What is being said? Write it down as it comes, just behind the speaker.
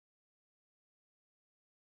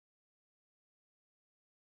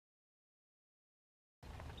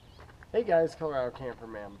Hey guys, Colorado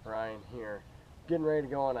Camperman Brian here. Getting ready to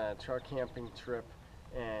go on a truck camping trip,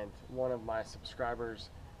 and one of my subscribers,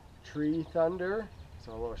 Tree Thunder,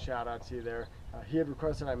 so a little shout out to you there. He had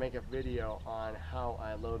requested I make a video on how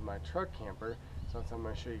I load my truck camper, so that's what I'm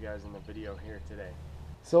going to show you guys in the video here today.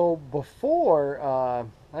 So before,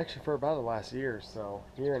 actually for about the last year or so,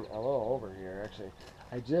 here and a little over here actually,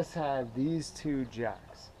 I just had these two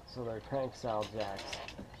jacks. So they're crank style jacks.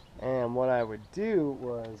 And what I would do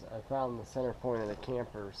was I found the center point of the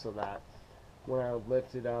camper so that when I would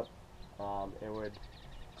lift it up, it would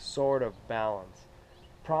sort of balance.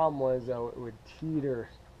 Problem was though, it would teeter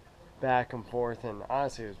back and forth, and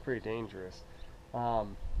honestly it was pretty dangerous.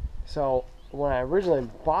 So when I originally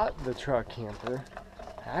bought the truck camper,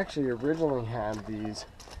 I actually originally had these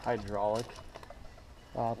hydraulic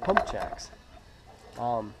pump jacks.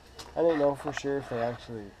 I didn't know for sure if they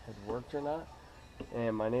actually had worked or not.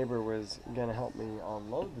 And my neighbor was going to help me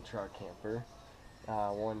unload the truck camper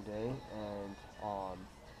one day, and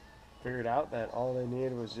figured out that all they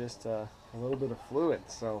needed was just a little bit of fluid.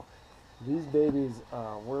 So these babies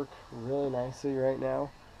work really nicely right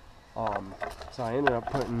now. So I ended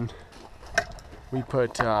up we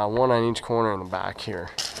put one on each corner in the back here.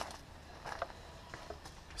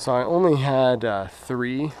 So I only had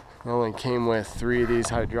three. It only came with 3 of these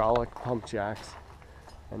hydraulic pump jacks,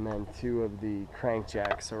 and then 2 of the crank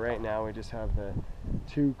jacks. So right now we just have the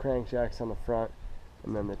 2 crank jacks on the front,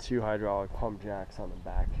 and then the 2 hydraulic pump jacks on the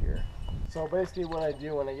back here. So basically what I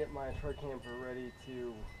do when I get my truck camper ready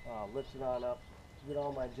to lift it on up, get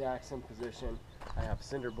all my jacks in position, I have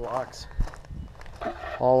cinder blocks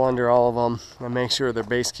all under all of them. I make sure they're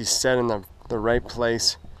basically set in the right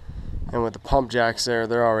place, and with the pump jacks there,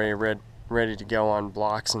 they're already ready to go on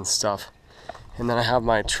blocks and stuff. And then I have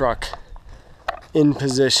my truck in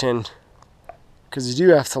position, because you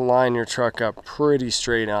do have to line your truck up pretty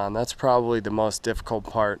straight on. That's probably the most difficult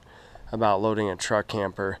part about loading a truck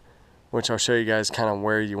camper, which I'll show you guys kind of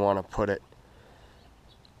where you want to put it.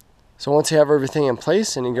 So once you have everything in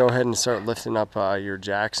place, then you go ahead and start lifting up your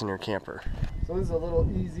jacks in your camper. So this is a little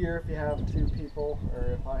easier if you have 2 people,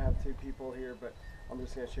 or if I have 2 people here, but I'm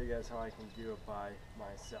just going to show you guys how I can do it by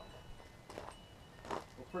myself.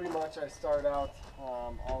 Well, pretty much I start out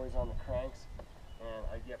always on the cranks, and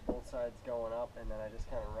I get both sides going up, and then I just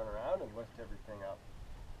kind of run around and lift everything up.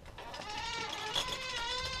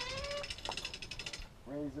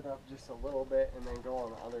 Raise it up just a little bit, and then go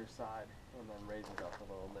on the other side, and then raise it up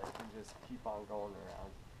a little bit, and just keep on going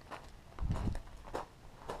around.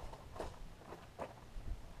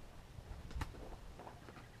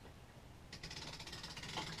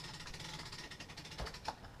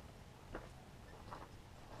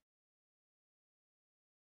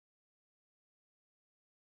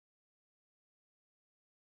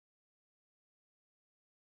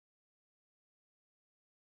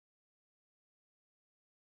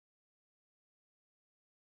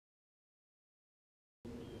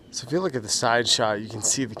 So if you look at the side shot, you can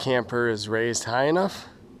see the camper is raised high enough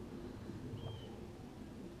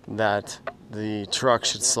that the truck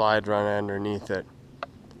should slide right underneath it.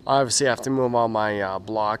 Obviously I have to move all my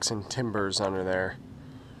blocks and timbers under there,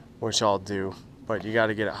 which I'll do, but you got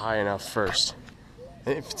to get it high enough first.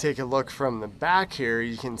 And if you take a look from the back here,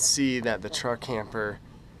 you can see that the truck camper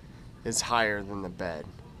is higher than the bed.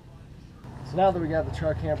 So now that we got the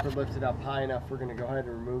truck camper lifted up high enough, we're going to go ahead and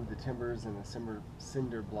remove the timbers and the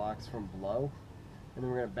cinder blocks from below, and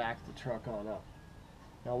then we're going to back the truck on up.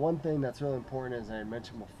 Now one thing that's really important, as I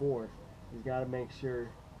mentioned before, you've got to make sure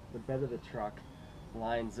the bed of the truck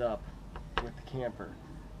lines up with the camper.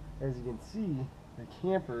 As you can see, the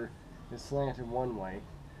camper is slanted one way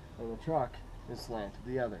and the truck is slanted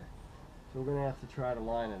the other. So we're going to have to try to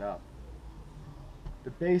line it up.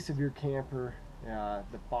 The base of your camper,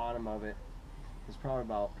 the bottom of it, is probably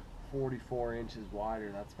about 44 inches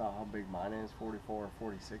wider. That's about how big mine is, 44 or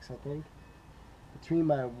 46 I think. Between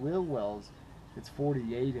my wheel wells, it's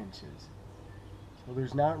 48 inches. So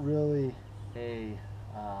there's not really a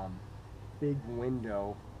big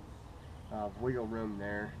window of wiggle room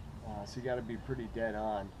there. So you got to be pretty dead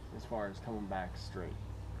on as far as coming back straight.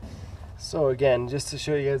 So again, just to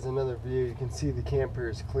show you guys another view, you can see the camper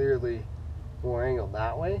is clearly more angled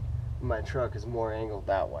that way, and my truck is more angled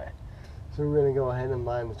that way. So we're going to go ahead and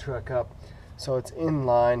line the truck up so it's in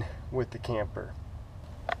line with the camper.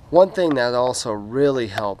 One thing that also really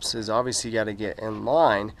helps is obviously you got to get in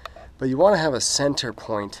line, but you want to have a center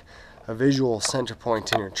point, a visual center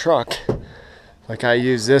point in your truck. Like I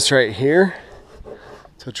use this right here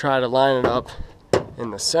to try to line it up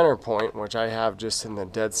in the center point, which I have just in the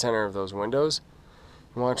dead center of those windows.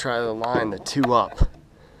 You want to try to line the 2 up.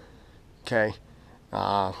 Okay,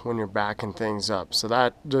 when you're backing things up. So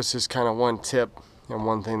that just is kind of one tip, and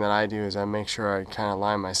one thing that I do is I make sure I kind of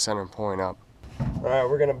line my center point up. All right,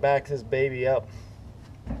 we're gonna back this baby up.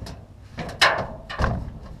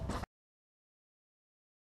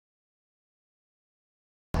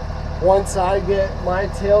 Once I get my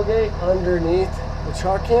tailgate underneath the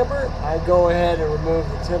truck camper, I go ahead and remove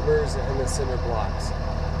the timbers and the cinder blocks.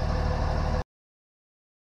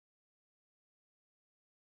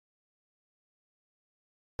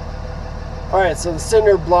 Alright, so the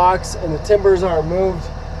cinder blocks and the timbers are removed.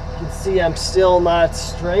 You can see I'm still not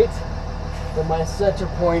straight, but my center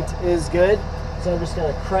point is good. So I'm just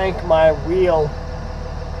going to crank my wheel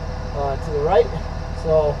to the right,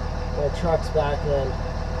 so my truck's back end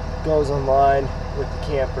goes in line with the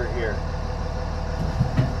camper here.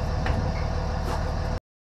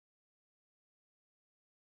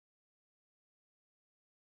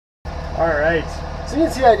 Alright, so you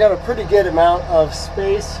can see I got a pretty good amount of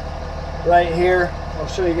space right here. I'll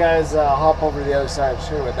show you guys, hop over to the other side and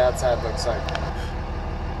show you what that side looks like.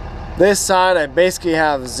 This side I basically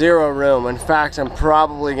have zero room. In fact, I'm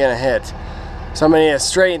probably going to hit. So I'm going to need to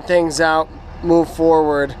straighten things out, move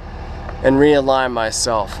forward, and realign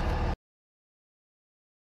myself.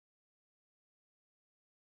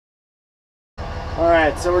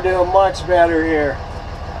 Alright, so we're doing much better here.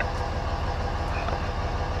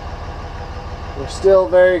 We're still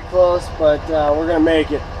very close, but we're going to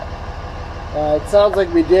make it. It sounds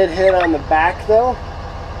like we did hit on the back though.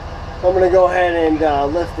 I'm going to go ahead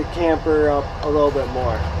and lift the camper up a little bit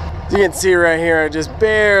more. As you can see right here, I just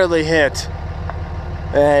barely hit.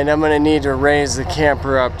 And I'm going to need to raise the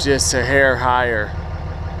camper up just a hair higher.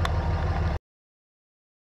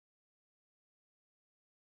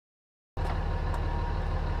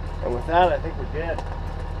 And with that, I think we're good.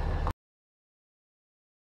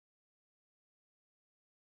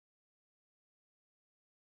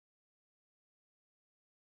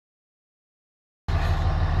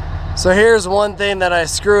 So here's one thing that I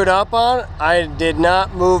screwed up on. I did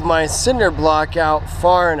not move my cinder block out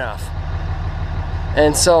far enough.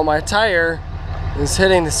 And so my tire is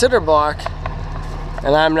hitting the cinder block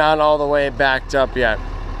and I'm not all the way backed up yet.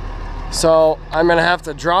 So I'm gonna have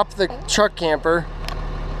to drop the truck camper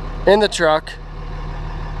in the truck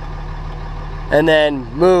and then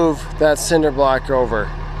move that cinder block over.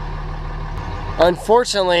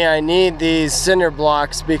 Unfortunately, I need these cinder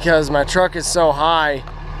blocks because my truck is so high.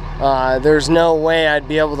 There's no way I'd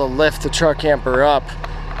be able to lift the truck camper up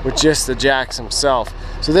with just the jacks themselves.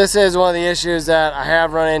 So this is one of the issues that I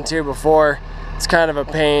have run into before. It's kind of a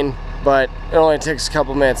pain, but it only takes a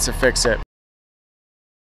couple minutes to fix it.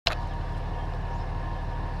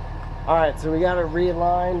 Alright, so we got it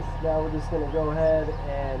realigned. Now we're just going to go ahead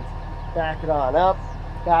and back it on up.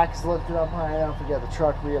 Back's lifted up high enough. We got the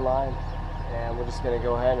truck realigned. And we're just going to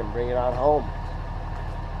go ahead and bring it on home.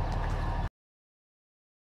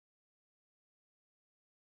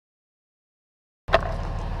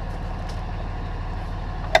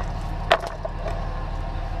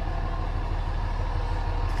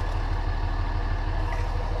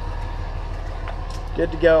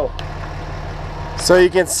 Good to go. So you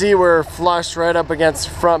can see we're flush right up against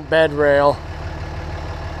the front bed rail.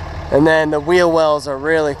 And then the wheel wells are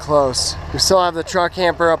really close. We still have the truck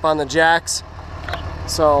hamper up on the jacks.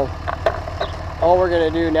 So all we're gonna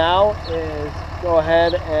do now is go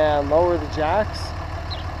ahead and lower the jacks.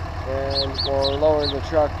 And we'll lower the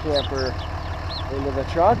truck camper into the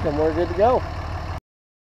truck and we're good to go.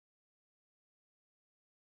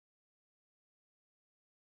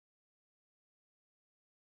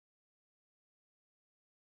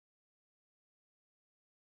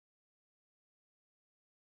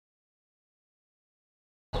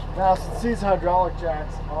 Now, since these hydraulic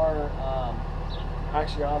jacks are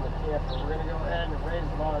actually on the camper, we're going to go ahead and raise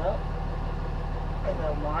them on up and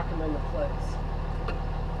then lock them into place.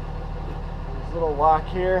 There's a little lock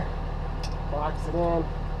here, locks it in,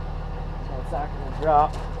 so it's not going to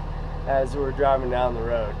drop as we're driving down the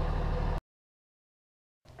road.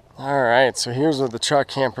 Alright, so here's what the truck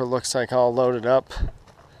camper looks like all loaded up.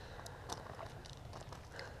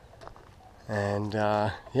 And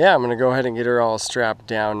yeah, I'm gonna go ahead and get her all strapped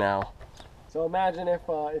down now. So imagine if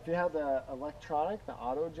you had the electronic, the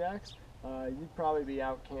auto jacks, you'd probably be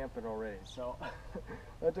out camping already. So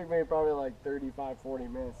that took me probably like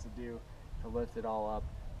 35-40 minutes to do to lift it all up.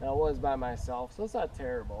 Now, it was by myself, so it's not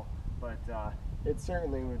terrible, but it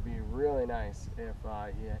certainly would be really nice if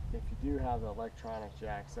you do have the electronic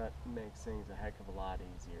jacks. That makes things a heck of a lot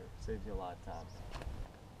easier, saves you a lot of time.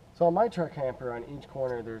 So on my truck camper, on each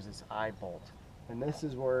corner there's this eye bolt, and this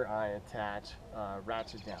is where I attach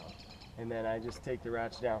ratchet down. And then I just take the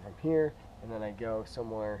ratchet down from here and then I go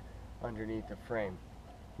somewhere underneath the frame.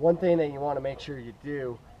 One thing that you want to make sure you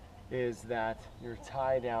do is that your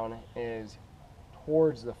tie down is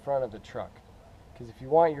towards the front of the truck. Because if you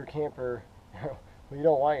want your camper, well, you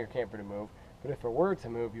don't want your camper to move, but if it were to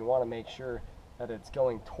move, you want to make sure that it's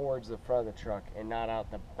going towards the front of the truck and not out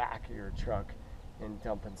the back of your truck and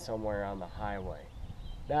dumping somewhere on the highway.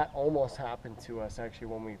 That almost happened to us actually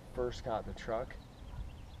when we first got the truck.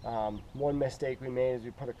 One mistake we made is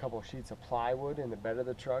we put a couple sheets of plywood in the bed of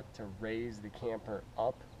the truck to raise the camper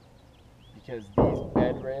up, because these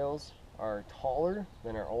bed rails are taller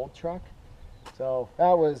than our old truck. So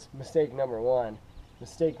that was mistake number one.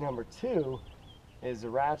 Mistake number two is the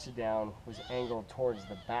ratchet down was angled towards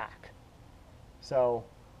the back. So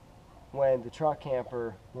when the truck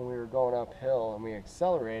camper, when we were going uphill and we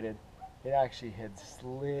accelerated, it actually had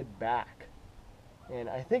slid back. And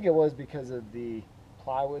I think it was because of the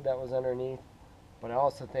plywood that was underneath, but I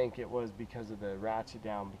also think it was because of the ratchet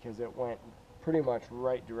down, because it went pretty much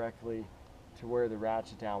right directly to where the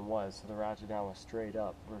ratchet down was. So the ratchet down was straight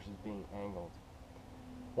up versus being angled.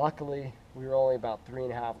 Luckily, we were only about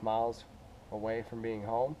 3.5 miles away from being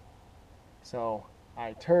home. So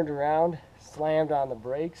I turned around, slammed on the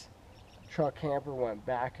brakes, truck camper went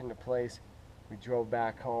back into place. We drove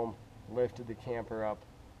back home, lifted the camper up,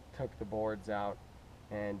 took the boards out,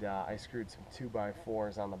 and I screwed some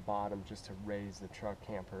 2x4s on the bottom just to raise the truck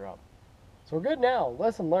camper up. So we're good now,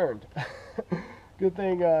 lesson learned. Good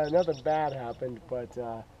thing nothing bad happened, but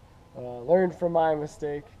learned from my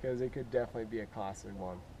mistake, because it could definitely be a costly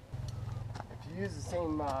one. If you use the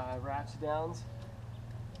same ratchet downs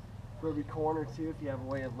for every corner too, if you have a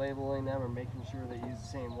way of labeling them or making sure they use the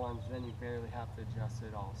same ones, then you barely have to adjust it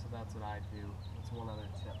at all. So that's what I do. That's one other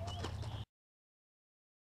tip.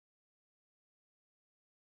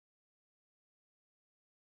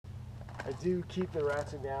 I do keep the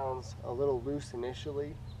ratchet downs a little loose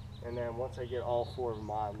initially, and then once I get all 4 of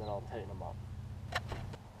them on, then I'll tighten them up.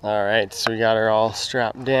 Alright, so we got her all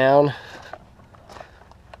strapped down.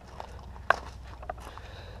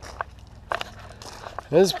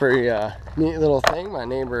 This is a pretty neat little thing. My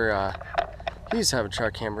neighbor, he used to have a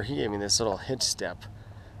truck camper. He gave me this little hitch step,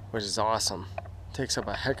 which is awesome. Takes up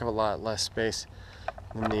a heck of a lot less space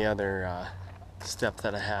than the other step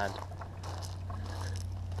that I had.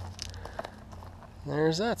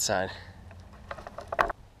 There's that side.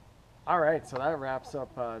 Alright, so that wraps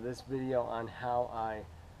up this video on how I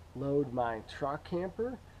load my truck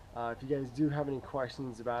camper. If you guys do have any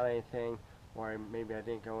questions about anything, or maybe I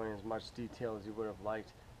didn't go in as much detail as you would have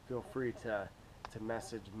liked, feel free to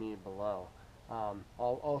message me below. I'll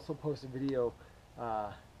also post a video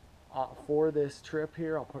for this trip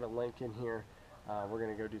here. I'll put a link in here. We're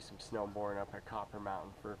going to go do some snowboarding up at Copper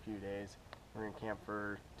Mountain for a few days. We're going to camp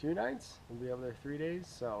for 2 nights. We'll be up there 3 days,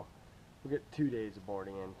 so we'll get 2 days of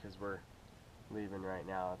boarding in because we're leaving right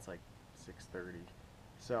now. It's like 6:30.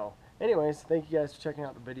 So anyways, thank you guys for checking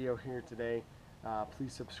out the video here today.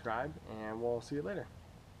 Please subscribe, and we'll see you later.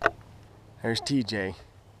 There's TJ,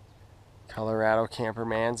 Colorado camper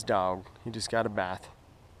man's dog. He just got a bath.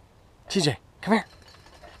 TJ, come here.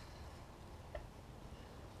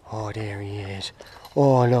 Oh, there he is.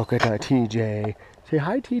 Oh, look at that TJ. Say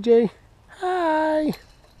hi, TJ. Hi.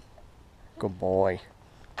 Good boy.